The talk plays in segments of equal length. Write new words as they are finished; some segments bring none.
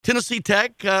Tennessee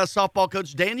Tech softball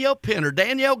coach Danielle Penner.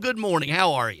 Danielle, good morning.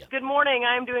 How are you? Good morning.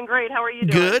 I'm doing great. How are you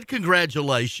doing? Good.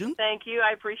 Congratulations. Thank you.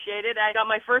 I appreciate it. I got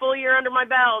my first full year under my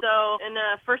belt, and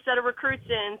first set of recruits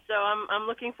in. So I'm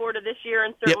looking forward to this year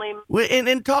and certainly. Yep. Well,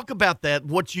 and talk about that.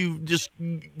 What you just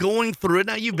going through it.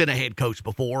 Now you've been a head coach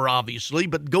before, obviously,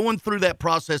 but going through that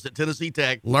process at Tennessee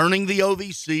Tech, learning the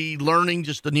OVC, learning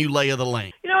just a new lay of the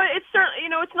land. It's certainly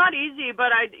it's not easy,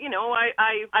 but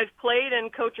I've played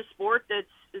and coached a sport that's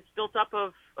built up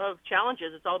of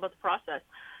challenges. It's all about the process.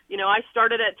 I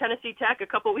started at Tennessee Tech a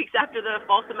couple weeks after the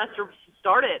fall semester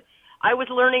started. I was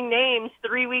learning names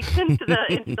 3 weeks into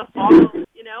the fall,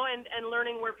 and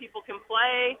learning where people can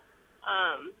play,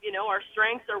 our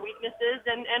strengths, our weaknesses,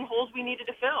 and holes we needed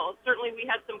to fill. Certainly we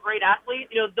had some great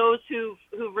athletes, those who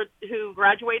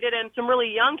graduated and some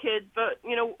really young kids, but,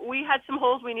 we had some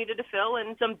holes we needed to fill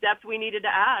and some depth we needed to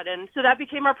add. And so that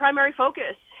became our primary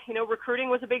focus. Recruiting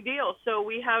was a big deal. So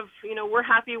we have, we're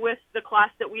happy with the class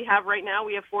that we have right now.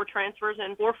 We have 4 transfers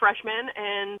and 4 freshmen,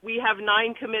 and we have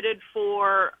 9 committed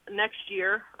for next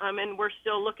year. And we're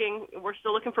still looking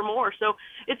for more. So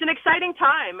it's an exciting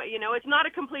time. It's not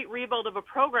a complete rebuild of a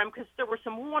program because there were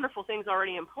some wonderful things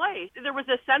already in place. There was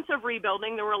a sense of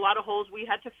rebuilding. There were a lot of holes we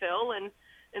had to fill and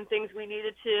things we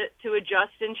needed to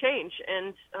adjust and change.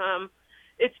 And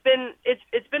it's been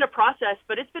a process,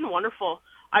 but it's been wonderful.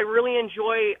 I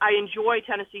enjoy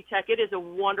Tennessee Tech. It is a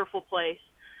wonderful place.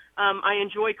 I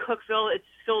enjoy Cookeville. It's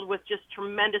filled with just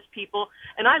tremendous people,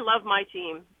 and I love my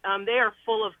team. They are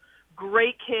full of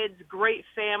great kids, great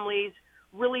families,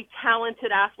 really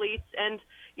talented athletes, and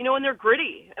they're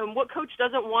gritty. And what coach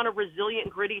doesn't want a resilient,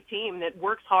 gritty team that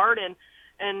works hard and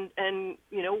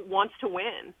wants to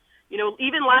win?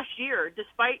 Even last year,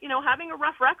 despite having a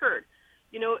rough record,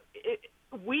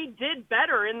 we did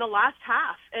better in the last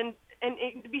half, and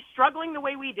to be struggling the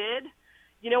way we did,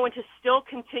 and to still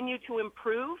continue to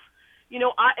improve,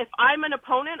 if I'm an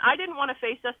opponent, I didn't want to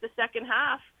face us the second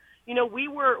half. We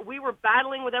were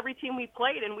battling with every team we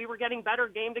played, and we were getting better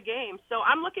game to game. So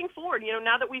I'm looking forward,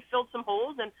 now that we've filled some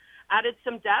holes and added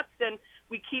some depth and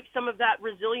we keep some of that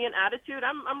resilient attitude,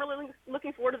 I'm really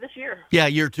looking forward to this year. Yeah,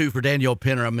 year 2 for Danielle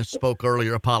Penner. I misspoke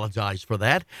earlier. Apologize for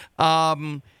that.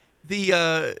 Where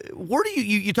do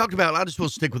you talked about, I just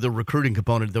want to stick with the recruiting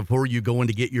component before you go in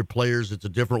to get your players. It's a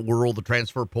different world, the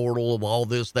transfer portal, all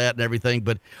this, that, and everything,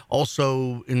 but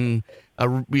also in,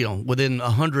 within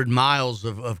 100 miles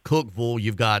of Cookeville,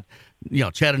 you've got,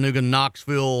 Chattanooga,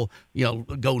 Knoxville,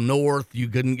 go north, you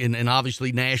can, and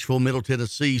obviously Nashville, Middle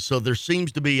Tennessee. So there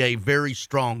seems to be a very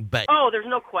strong base. Oh, there's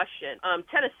no question.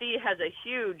 Tennessee has a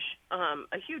huge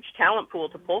talent pool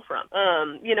to pull from.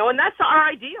 And that's our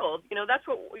ideal. That's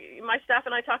what my staff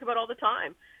and I talk about all the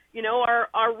time.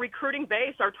 Our recruiting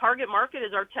base, our target market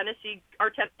is our Tennessee,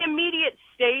 immediate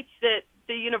states that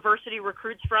the university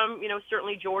recruits from,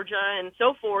 certainly Georgia and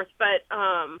so forth. But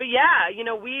yeah,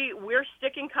 we're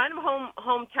sticking kind of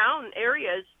hometown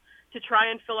areas to try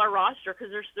and fill our roster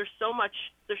because there's so much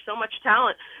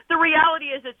talent. The reality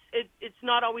is it's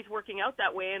not always working out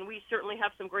that way, and we certainly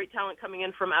have some great talent coming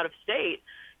in from out of state.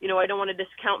 I don't want to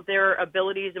discount their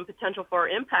abilities and potential for our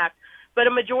impact, but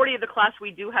a majority of the class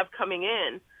we do have coming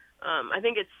in, I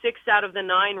think it's 6 out of the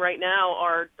 9 right now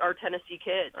are Tennessee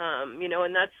kids,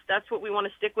 and that's what we want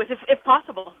to stick with if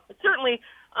possible. But certainly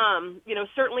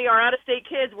our out-of-state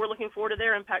kids, we're looking forward to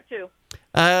their impact too.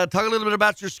 Talk a little bit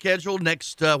about your schedule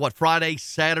next, Friday,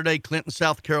 Saturday, Clinton,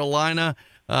 South Carolina.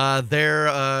 There,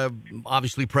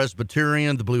 obviously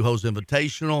Presbyterian, the Blue Hose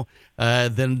Invitational,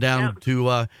 then down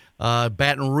to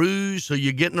Baton Rouge. So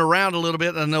you're getting around a little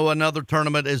bit. I know another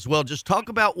tournament as well. Just talk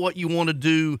about what you want to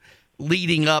do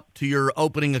leading up to your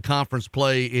opening a conference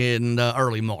play in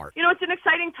early March. It's an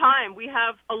exciting time. We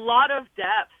have a lot of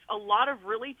depth, a lot of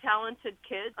really talented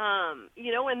kids, and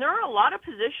there are a lot of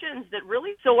positions that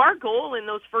really, so our goal in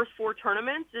those first 4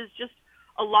 tournaments is just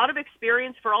a lot of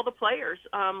experience for all the players.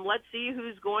 Let's see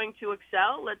who's going to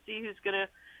excel. Let's see who's going to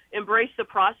embrace the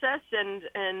process and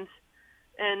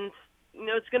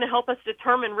it's going to help us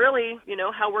determine really,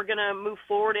 how we're going to move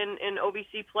forward in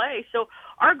OVC play. So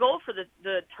our goal for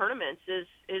the tournaments is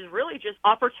really just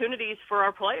opportunities for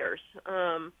our players,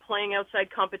 playing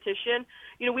outside competition.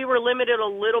 We were limited a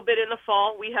little bit in the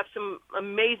fall. We have some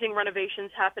amazing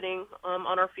renovations happening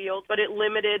on our field, but it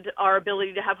limited our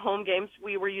ability to have home games.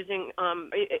 We were using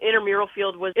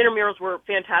intramurals were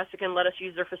fantastic and let us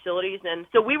use their facilities. And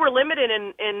so we were limited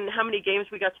in how many games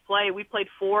we got to play. We played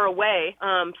 4 away.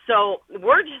 So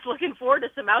we're just looking forward to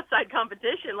some outside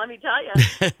competition, let me tell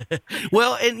you.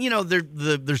 Well, and,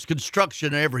 there's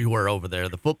construction everywhere over there.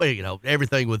 The football,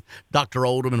 everything with Dr.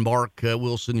 Oldham and Mark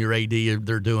Wilson, your AD,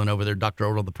 they're doing over there, Dr.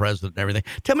 Oldham, the president, and everything.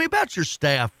 Tell me about your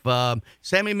staff.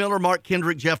 Sammy Miller, Mark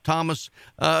Kendrick, Jeff Thomas.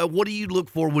 What do you look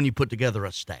for when you put together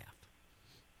a staff?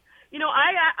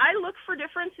 I look for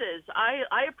differences.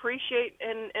 I appreciate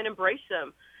and embrace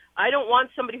them. I don't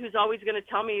want somebody who's always going to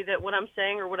tell me that what I'm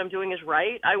saying or what I'm doing is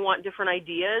right. I want different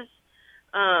ideas.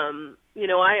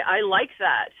 I like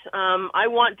that. I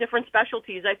want different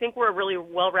specialties. I think we're a really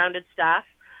well-rounded staff.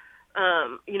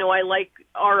 I like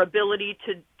our ability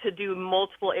to do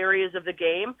multiple areas of the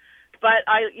game, but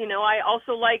I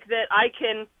also like that I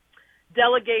can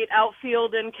delegate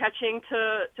outfield and catching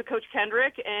to Coach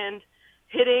Kendrick, and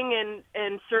hitting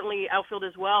and certainly outfield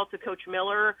as well to Coach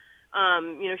Miller.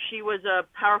 She was a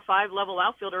Power 5 level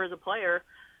outfielder as a player.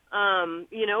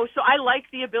 So I like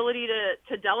the ability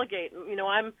to delegate.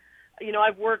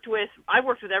 I've worked with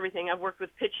everything. I've worked with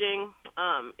pitching,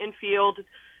 infield,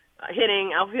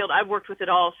 hitting, outfield. I've worked with it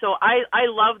all. So I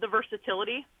love the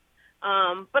versatility.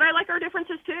 But I like our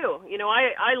differences too.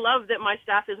 I love that my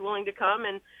staff is willing to come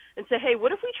and say, hey,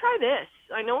 what if we try this?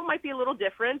 I know it might be a little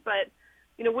different, but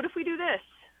what if we do this?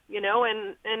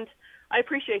 And I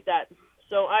appreciate that.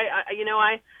 So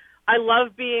I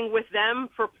love being with them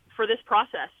for this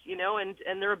process,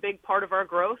 and they're a big part of our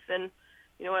growth, and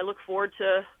I look forward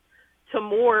to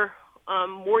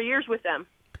more years with them.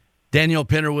 Danielle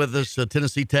Penner with us,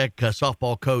 Tennessee Tech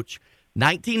softball coach,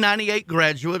 1998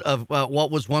 graduate of what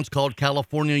was once called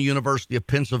California University of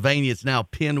Pennsylvania. It's now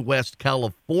Penn West,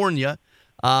 California.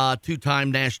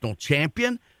 Two-time national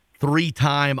champion,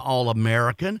 3-time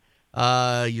All-American.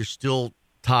 You're still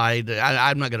tied.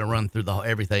 I'm not going to run through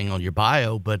everything on your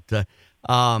bio, but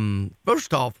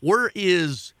first off, where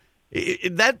is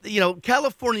that?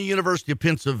 California University of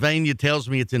Pennsylvania tells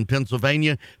me it's in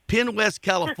Pennsylvania. Penn West,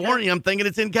 California. I'm thinking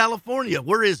it's in California.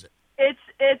 Where is it?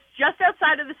 It's just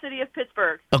outside of the city of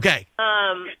Pittsburgh. Okay.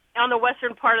 On the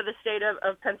western part of the state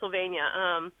of Pennsylvania,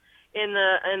 in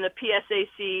the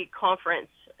PSAC conference.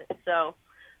 So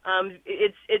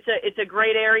it's a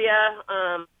great area.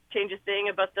 Change a thing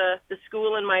about the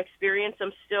school and my experience.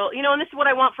 I'm still, and this is what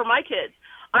I want for my kids.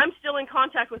 I'm still in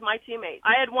contact with my teammates.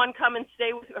 I had one come and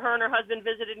stay with her, and her husband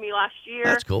visited me last year.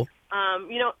 That's cool.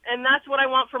 And that's what I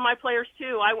want for my players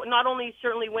too. I not only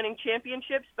certainly winning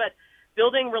championships, but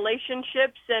building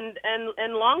relationships and a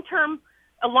long-term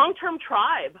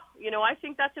tribe. I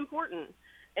think that's important.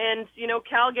 And,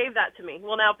 Cal gave that to me.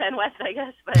 Well, now Penn West, I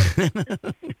guess.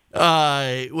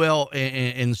 But well,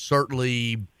 and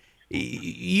certainly,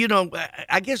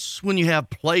 I guess when you have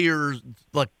players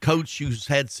like Coach who's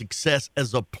had success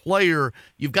as a player,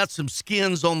 you've got some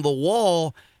skins on the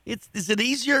wall. Is it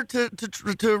easier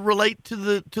to relate to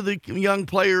the young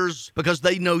players because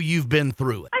they know you've been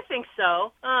through it? I think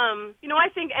so. I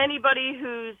think anybody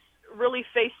who's really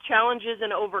faced challenges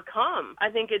and overcome, I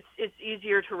think it's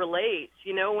easier to relate.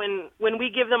 When we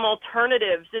give them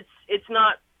alternatives, it's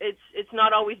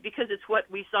not always because it's what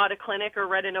we saw at a clinic or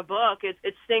read in a book.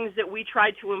 It's things that we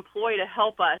try to employ to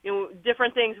help us.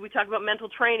 Different things. We talk about mental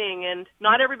training, and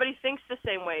not everybody thinks the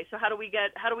same way. So how do we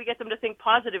get them to think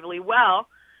positively? Well,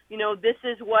 this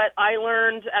is what I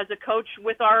learned as a coach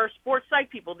with our sports psych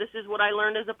people. This is what I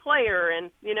learned as a player,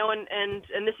 and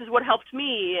this is what helped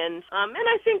me. And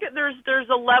I think there's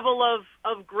a level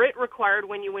of grit required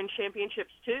when you win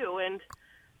championships too. And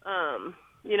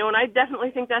and I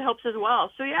definitely think that helps as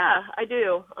well. So yeah, I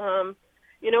do. And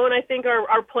I think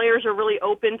our players are really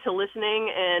open to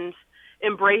listening and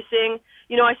embracing.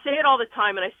 I say it all the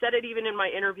time, and I said it even in my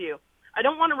interview. I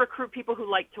don't want to recruit people who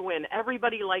like to win.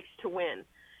 Everybody likes to win.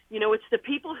 It's the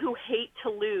people who hate to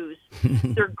lose.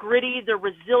 They're gritty, they're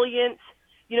resilient,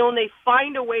 and they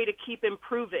find a way to keep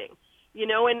improving.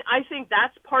 And I think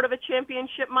that's part of a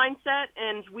championship mindset,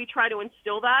 and we try to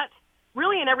instill that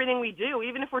really in everything we do.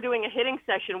 Even if we're doing a hitting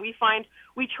session, we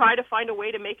try to find a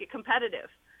way to make it competitive.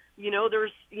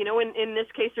 There's, in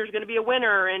this case, there's going to be a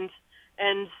winner, and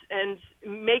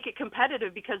make it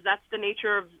competitive because that's the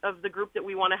nature of the group that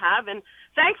we want to have. And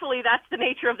thankfully, that's the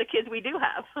nature of the kids we do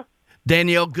have.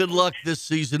 Danielle, good luck this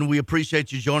season. We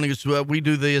appreciate you joining us. We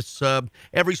do this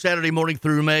every Saturday morning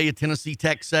through May, a Tennessee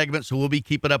Tech segment, so we'll be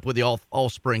keeping up with you all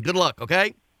spring. Good luck,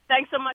 okay? Thanks so much.